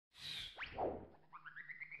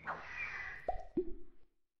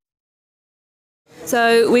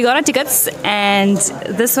So we got our tickets, and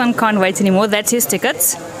this one can't wait anymore. That's his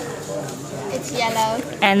tickets. It's yellow.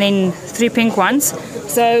 And then 3 pink ones.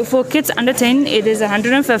 So for kids under 10, it is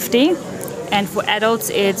 150, and for adults,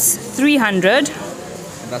 it's 300.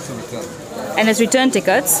 That's a return. And it's return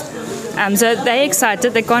tickets. So they're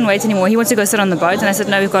excited. They can't wait anymore. He wants to go sit on the boat, and I said,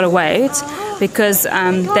 no, we've got to wait because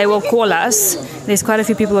they will call us. There's quite a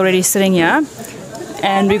few people already sitting here,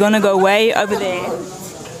 and we're going to go way over there.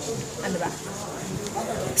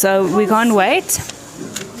 So we can't wait.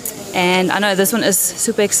 And I know this one is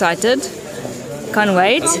super excited. Can't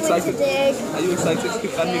wait. Are you excited? Are you excited?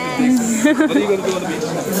 What are you going to do on the beach?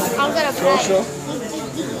 I'm going to play. Sure.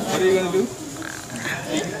 What are you going to do?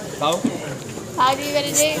 How? How are you going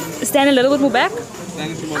to do? Stand a little bit more back.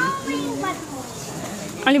 Stand in the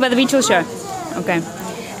Only by the beach will show. Okay.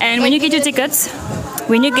 And when you get your tickets,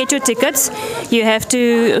 you have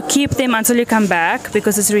to keep them until you come back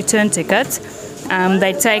because it's a return ticket.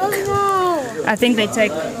 They take, I think they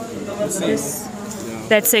take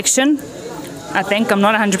that section. I think, I'm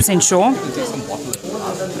not 100% sure.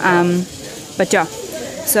 But yeah.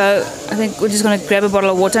 So I think we're just going to grab a bottle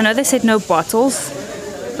of water. I know they said no bottles,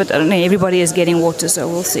 but I don't know, everybody is getting water, so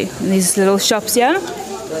we'll see. And these little shops here,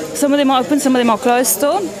 some of them are open, some of them are closed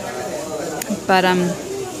still. But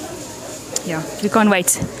yeah, we can't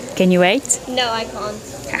wait. Can you wait? No, I can't.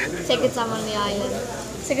 Take your time on the island.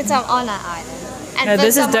 Take your time on that island. And no,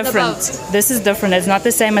 this is different. This is different. It's not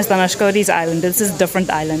the same as Danashkodi's island. This is a different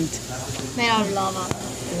island. Made out of lava.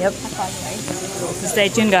 Yep. I can't wait. So stay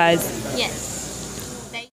tuned, guys. Yes.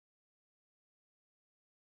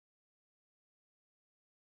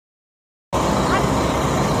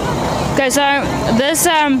 Okay, so this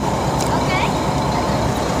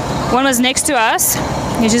one was next to us.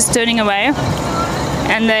 He's just turning away,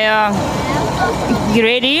 and they are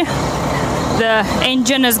ready. The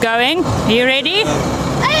engine is going. Are you ready?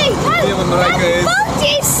 Hey, that boat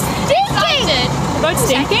is stinking. The boat's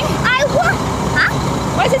stinking? Huh?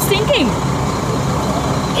 Why is it stinking?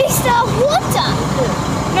 It's the water.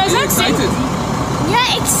 No, it's not stinking.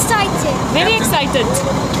 Yeah, excited. Very excited.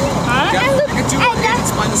 Huh? And look, Look at you,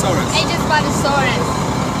 Agent's Spinosaurus. Agent's Spinosaurus.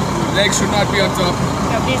 Legs should not be on top.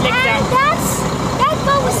 No, please legs down. That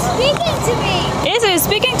boat was speaking to me. Is it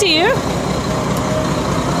speaking to you?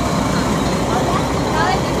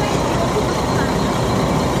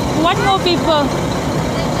 What more people?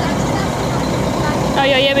 Oh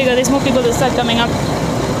yeah, here we go. There's more people that start coming up.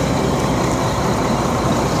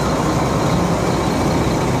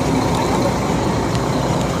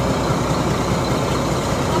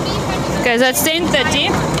 Okay, so it's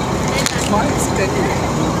 10:30.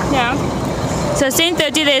 Yeah. So it's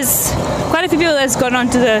 10:30. There's quite a few people that's gone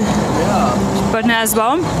onto the boat now as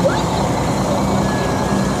well.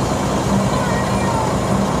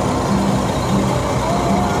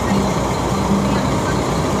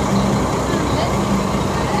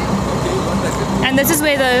 And this is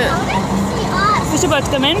where the fisher boats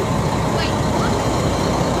come in.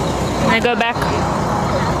 And they go back.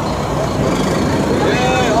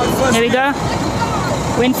 There we go.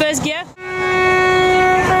 We're in first gear.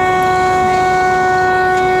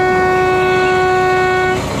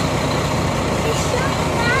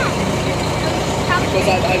 Because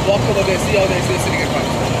I'll walk over there, see how they're sitting in front.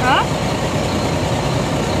 Huh?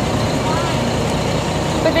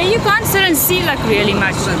 But then you can't sit and see like really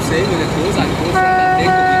much. That's what I'm saying. When it goes, I'll go from that take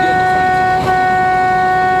the video in the front.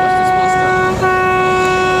 Watch this master.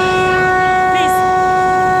 Please.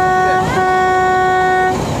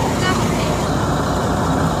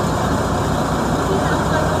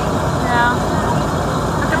 Yeah.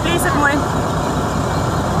 Okay, please sit more.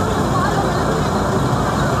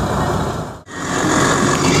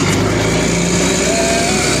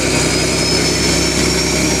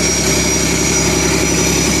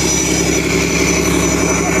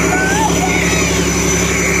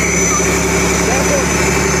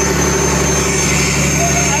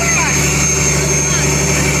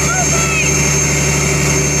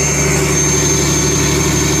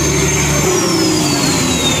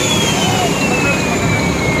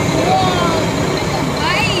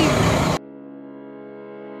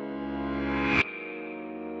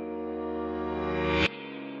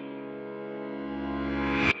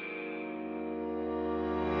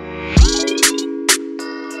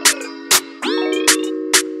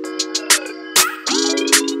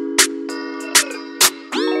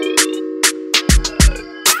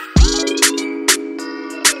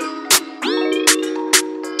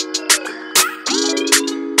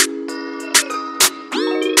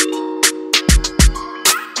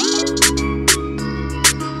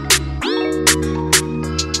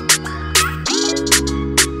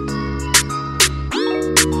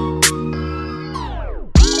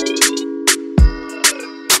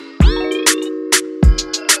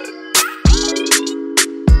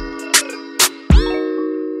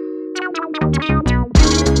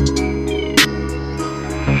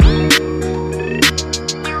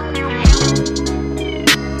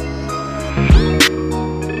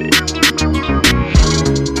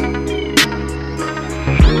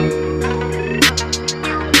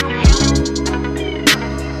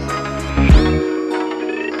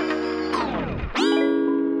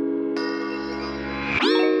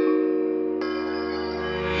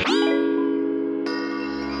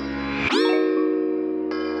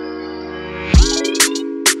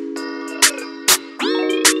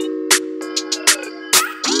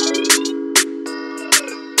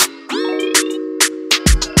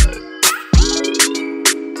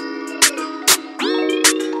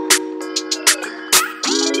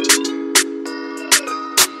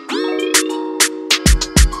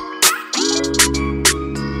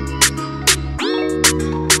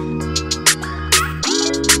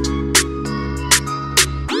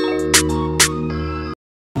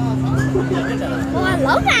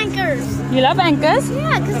 love anchors. You love anchors?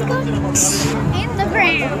 Yeah, because it goes in the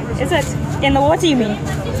ground. Is it? In the water you mean?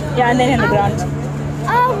 Yeah, and then in the ground.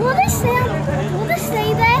 Will they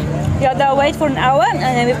stay there? Yeah, they'll wait for an hour and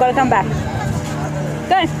then we've got to come back.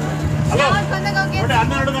 Go. Hello. Now I'm gonna go get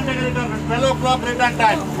 12 o'clock return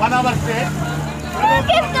time. 1 hour stay. Look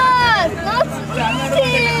at that! Not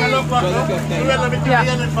 12 o'clock.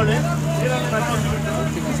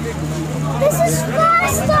 This is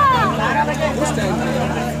faster!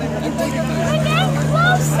 We're getting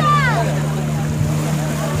closer!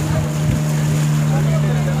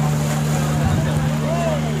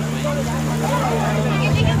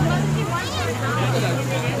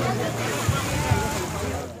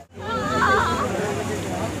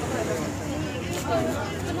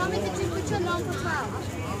 Mommy, did you put your alarm for 12?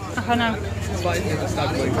 Oh no. It's fine, you just start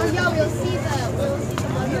going. Oh yeah, we'll see the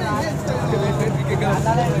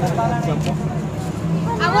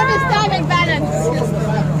I want to stand and balance.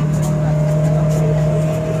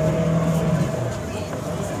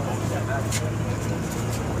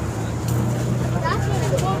 That's what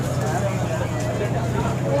it was.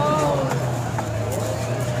 Whoa.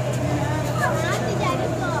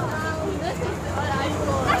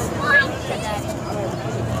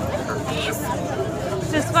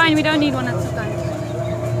 It's fine, we don't need one at the time.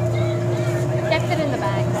 Kept it in the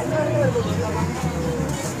bag.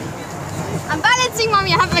 I'm balancing,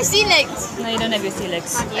 Mommy. I have my sea legs. No, you don't have your sea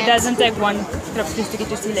legs. Not It yet. doesn't take one trip just to get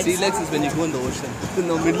your sea legs. Sea legs is when you go in the ocean. In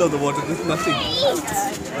the middle of the water, there's nothing.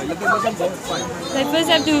 Right, let them go, it's fine. They first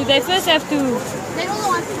have to. They don't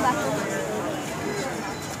want to back.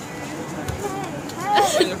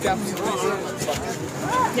 Your caps, please.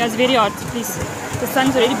 Yeah, it's very hot, please. The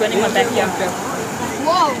sun's already burning my back here.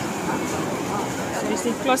 Whoa.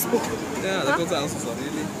 Seriously, klasboek. Yeah, that was the answer, sorry.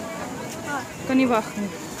 Really. Kan nie wag nie.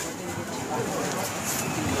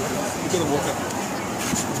 You could have walked up.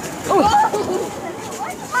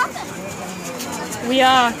 We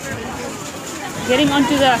are getting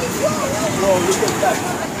onto the.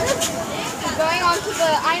 Going on to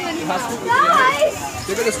the island now. Guys!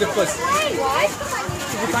 Take out the slippers. Why?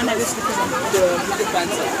 You can't have your slippers on. Put your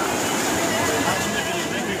pants up.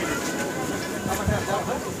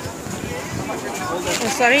 Oh,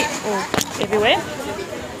 sorry. Oh, everywhere.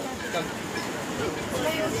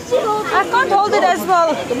 I can't hold it as well.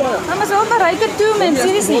 I must hold my racket too, man.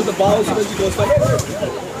 Seriously. Hold the bow so that she goes like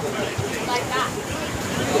Like that.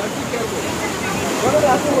 One of the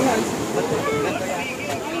other hands.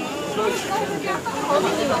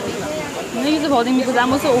 No use of holding me because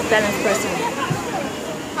I'm also an off-balance person.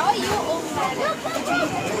 How are you all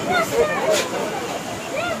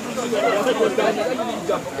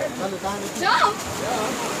Jump!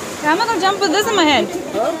 I'm not going to jump with this in my hand.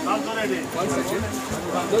 One second.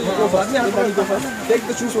 No, you go first. Yeah, you go first. Take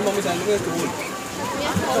the shoes from mommy's hand. Where's the wool?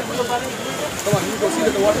 Come on, you go see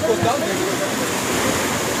that the water goes down.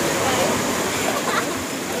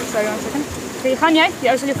 Sorry, 1 second. Okay, gaan jij? Die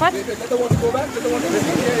auto je vat? Let the water go back. Let the water go back.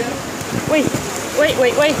 Yeah, yeah. Wait.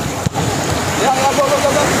 Yeah, go.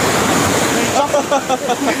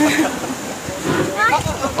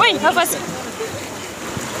 Wait, hou vast.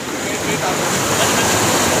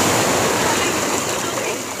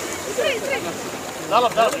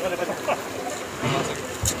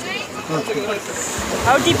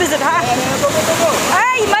 How deep is it, huh?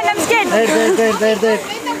 Hey, man, I'm scared. There.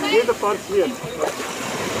 Leave the parts here.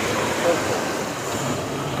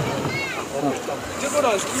 Just go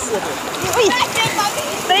down. Keep walking.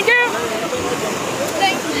 Thank you.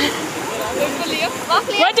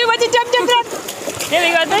 What do? Jump. There we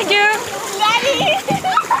go, thank you. Daddy!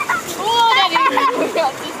 Oh, Daddy!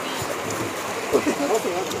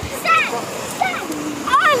 Sand!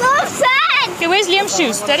 Oh, I love sand! Okay, where's Liam's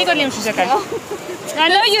shoes? Daddy got Liam's shoes, okay. I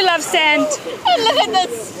know you love sand. And look at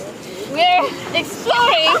this! We're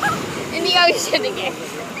exploring in the ocean again.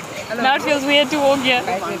 Now it feels weird to walk here.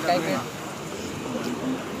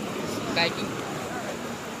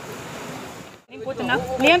 Important enough.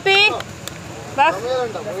 Liampie! Wacht.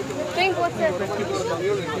 Drink water.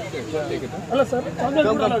 Hello, sir.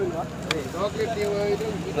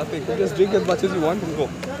 Nothing. Just drink as much as you want and go.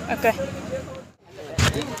 Okay.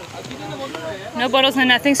 No bottles, no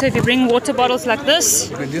nothing. So if you bring water bottles like this,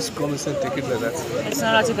 You can just come and take it like that. it's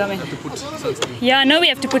not allowed to go in. To put sunscreen. Yeah, I know we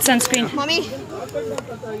have to put sunscreen. Mommy.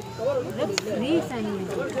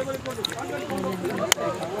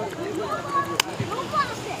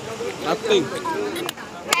 Nothing.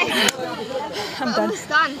 I'm done. It's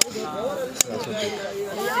done.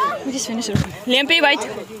 We just finished it. Liampie, wait.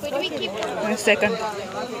 Where do we keep it? 1 second.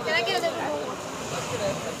 Can I get a little more?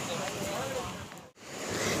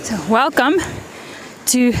 So welcome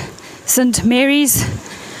to St. Mary's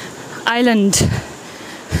Island.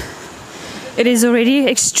 It is already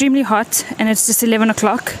extremely hot and it's just 11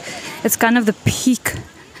 o'clock. It's kind of the peak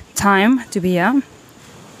time to be here.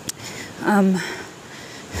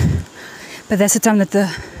 But that's the time that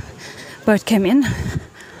the boat came in,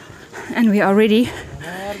 and we are ready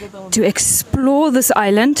to explore this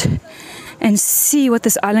island and see what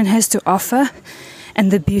this island has to offer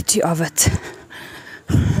and the beauty of it.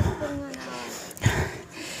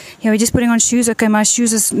 Yeah, we're just putting on shoes. Okay, my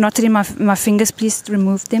shoes is knotted in my fingers. Please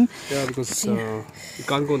remove them. Yeah, because you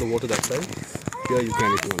can't go in the water that side. Here you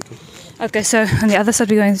can if you want to. Okay, so on the other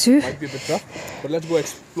side we're going to. Might be a bit rough, but let's go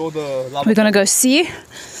explore the lava. We're gonna go see.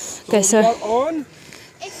 Okay, so we are on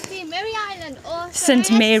It's the Mary Island or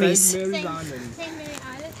St. Mary's. St. Mary's Island. St. Mary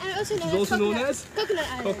Island, and also It's also known as Coconut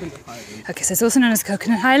Island. Coconut Island. Okay, so it's also known as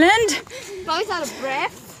Coconut Island. Mommy's out of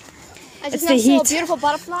breath. I It's just the now saw heat. a beautiful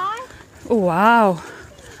butterfly. Oh wow!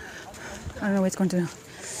 I don't know where it's going to. We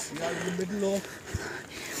are in the middle of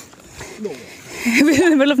nowhere. We're in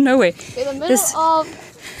the middle of nowhere. We're in the middle This- of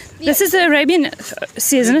This is the Arabian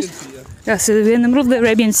Sea, isn't it? Yeah, so we're in the middle of the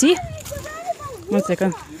Arabian Sea. One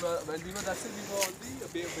second. When we were that's it, we were on the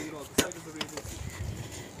Bay of Bengal. The side of the Arabian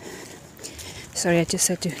Sea. Sorry, I just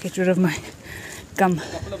had to get rid of my gum. A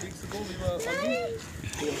couple of weeks ago we were on the Bay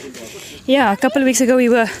of Bengal. Yeah, a couple of weeks ago we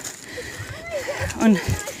were on,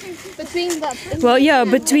 between the. well, yeah,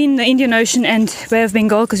 between the Indian Ocean and Bay of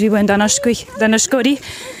Bengal, because we were in Dhanushkodi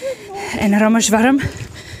and Rameshwaram.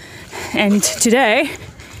 And today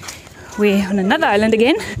we're on another island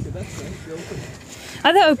again.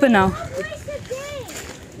 Are they open now?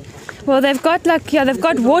 Well, they've got like, yeah, they've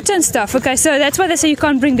got water and stuff. Okay, so that's why they say you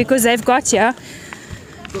can't bring, because they've got, yeah.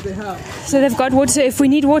 So they have. So they've got water. So if we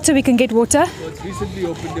need water, we can get water. So it's recently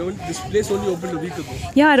opened. This place only opened a week ago.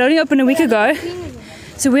 Yeah, it only opened a week ago.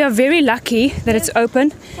 So we are very lucky that it's open.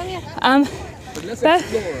 But let's But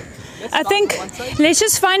explore. Let's I start think on one side. let's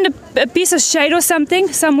just find a piece of shade or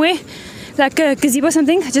something somewhere, like a gazebo or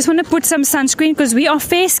something. I just want to put some sunscreen because we are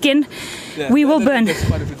fair skinned. Yeah, We will burn. there's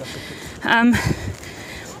quite a bit of it.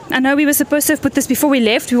 I know we were supposed to have put this before we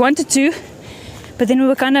left. We wanted to, but then we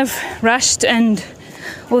were kind of rushed and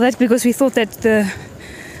all that because we thought that the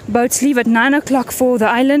boats leave at 9 o'clock for the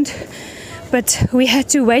island. But we had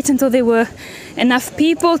to wait until there were enough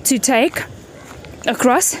people to take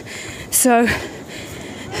across. So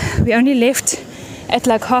we only left at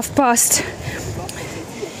like past.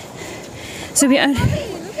 So we only,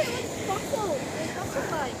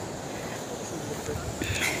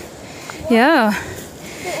 yeah.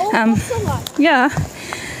 Yeah,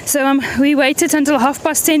 so we waited until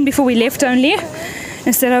 10:30 before we left only,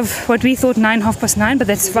 instead of what we thought 9, 9:30, but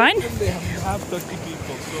that's fine. They have 30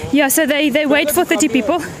 people. So Yeah, so they wait for 30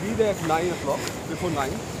 people. Be there at 9 o'clock, before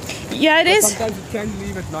 9. Yeah, it is. Sometimes it can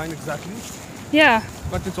leave at 9 exactly. Yeah,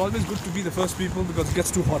 But it's always good to be the first people because it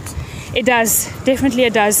gets too hot. it does. Definitely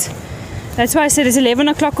it does. That's why I said it's 11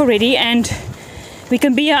 o'clock already and we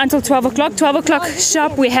can be here until 12 o'clock. 12 o'clock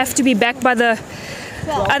sharp, we have to be back by the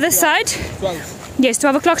other side. 12. Yes,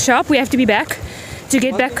 12 o'clock sharp, we have to be back to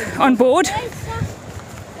get back on board.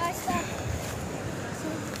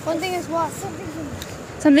 One thing is what?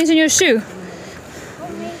 Something's in your shoe.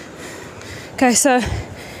 Okay, so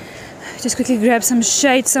just quickly grab some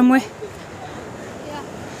shade somewhere.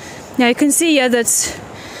 Yeah, you can see here that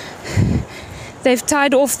they've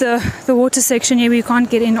tied off the water section here. We can't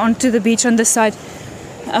get in onto the beach on this side.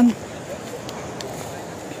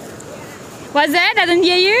 What's that? I didn't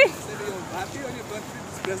hear you. Happy on your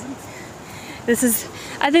birthday present?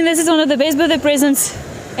 I think this is one of the best birthday presents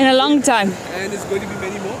in a long time. And it's going to be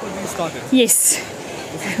many more, but we started. Yes,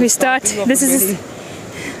 we start. Starting of This the is. many-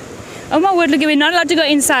 Oh my word! Look, we're not allowed to go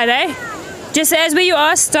inside, eh? Just as where you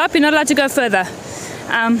are, stop. You're not allowed to go further,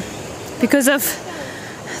 because of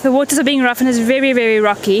the waters are being rough and it's very, very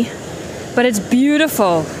rocky. But it's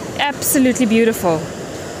beautiful, absolutely beautiful.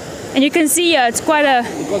 And you can see here, it's quite a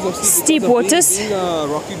Because of steep because of waters. Being a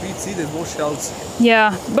rocky beach, see, there's more shells.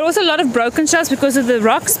 Yeah, but also a lot of broken shells because of the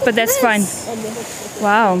rocks. But that's fine.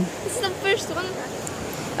 Wow. This is the first one.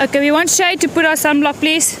 Okay, we want shade to put our sunblock,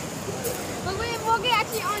 please. But we're walking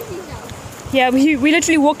actually on seashells. Yeah, we're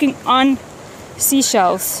literally walking on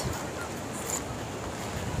seashells.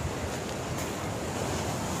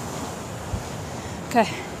 Okay,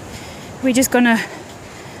 we're just gonna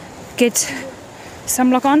get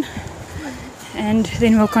sunblock on and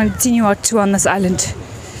then we'll continue our tour on this island.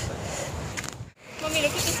 Mommy,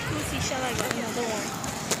 look at this cool seashell. I got another one.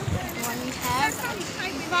 One we have. We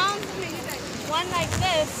found one like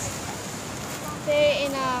this. They're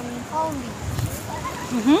in Palm Beach.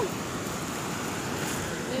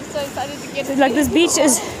 I'm so excited to get it. Like this beach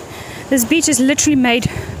is This beach is literally made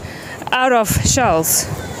out of shells.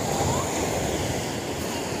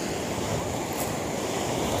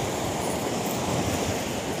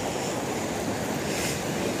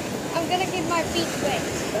 I'm gonna get my feet wet.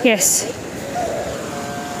 Yes.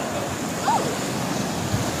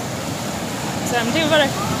 So I'm doing what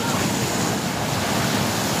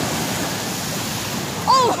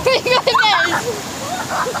Oh my goodness!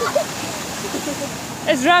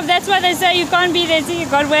 It's rough, that's why they say you can't be there till you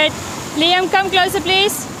got wet. Liam, come closer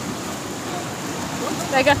please.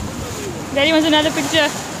 There you go. Daddy wants another picture.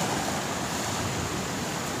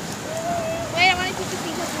 Wait, I want to keep the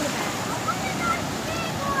feet up in the back.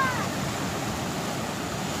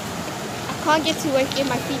 I can't get to work, get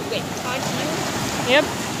my feet wet, can't you? Yep.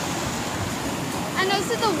 I noticed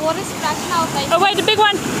the water splashing our face. Oh wait, the big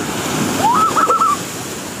one.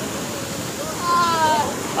 Ah,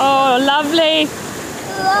 Oh, lovely.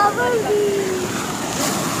 lovely.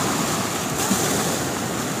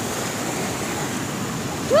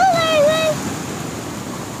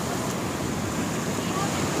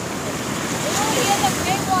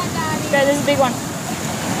 Okay, this is a big one.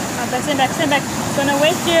 Oh, back, stand back, stand back. Gonna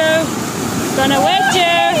wet you. Gonna wet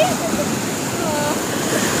you.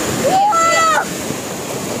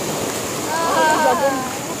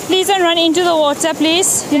 Please don't run into the water,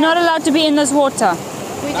 please. You're not allowed to be in this water.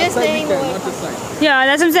 We're just letting the water. Not this side. Yeah,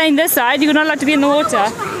 that's what I'm saying. This side, you're not allowed to be in the water.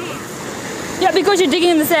 Yeah, because you're digging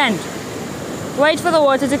in the sand. Wait for the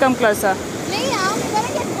water to come closer. Liam, I'm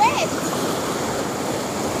gonna get wet.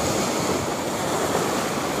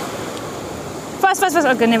 Fast, fast, fast.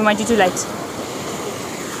 Okay, never mind. You're too late.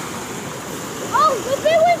 Oh, the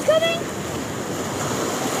big one's coming.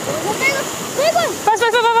 The big one. Fast,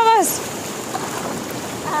 fast, fast, fast, fast.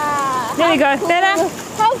 There we go. Better?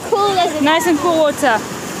 How cool is it? Nice and cool water.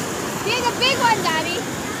 Here's a big one, Daddy.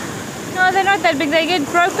 No, they're not that big. They get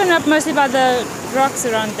broken up mostly by the rocks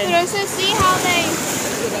around them. You also see how they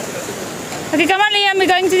Okay, come on, Liam. We're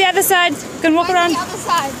going to the other side. You can walk on around. the other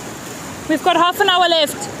side. We've got half an hour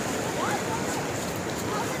left.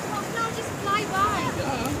 No, just fly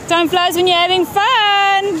by. Time flies when you're having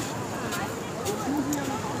fun.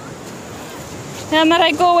 Yeah,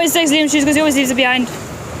 Mariko always takes Liam's shoes because he always leaves it behind.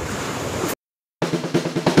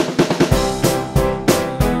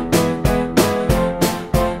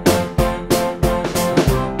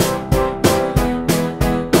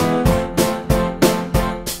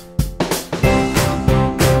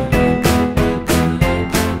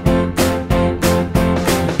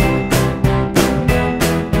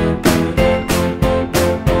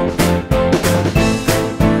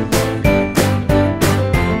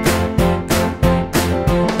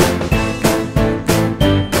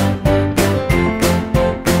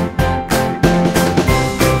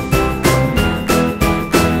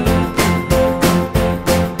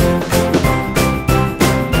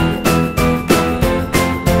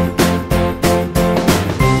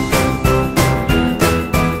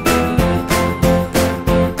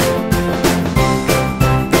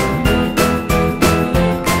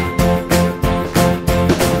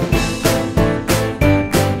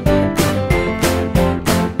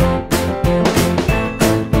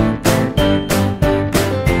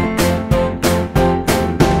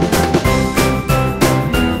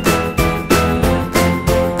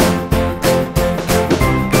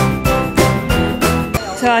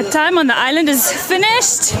 So our time on the island is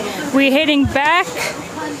finished. We're heading back.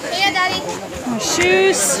 Here, Daddy. Our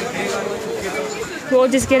shoes. We're all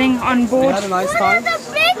just getting on board. Had a nice time. The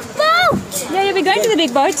big boat. Yeah, we're going to the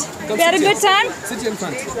big boat. We had a good time. Sit here in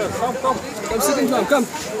front. Come. Come sit in front. Come.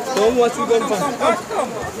 Don't watch you go in front. Come.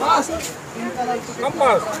 Fast. Come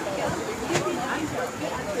fast.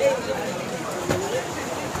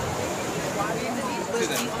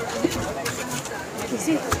 You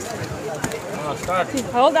see?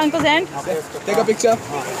 Hold Uncle's hand. Take a picture.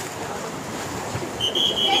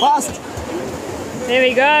 Fast. There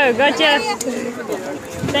we go. Gotcha.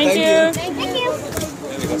 Thank you. Thank you.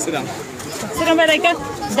 There we go. Sit down. Sit on Marika.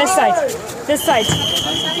 This side. This side.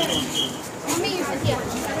 Mommy, you sit here.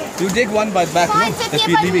 You take one bite back, Fine, no? sit That here,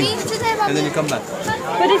 we're but leaving. we sit there, And then Mommy. you come back.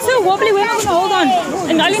 But it's so wobbly. We're not going to hold on.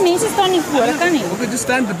 And all you need is standing for it, can't you? Okay, just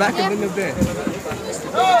stand the back and then you're there.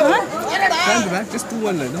 Huh? Stand the back. Just do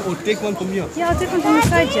one line. No? Or take one from here. Yeah, I'll take one from the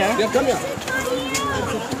side, Joe. Yeah, come here.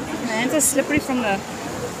 My hands are slippery from the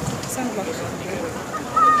sunblock.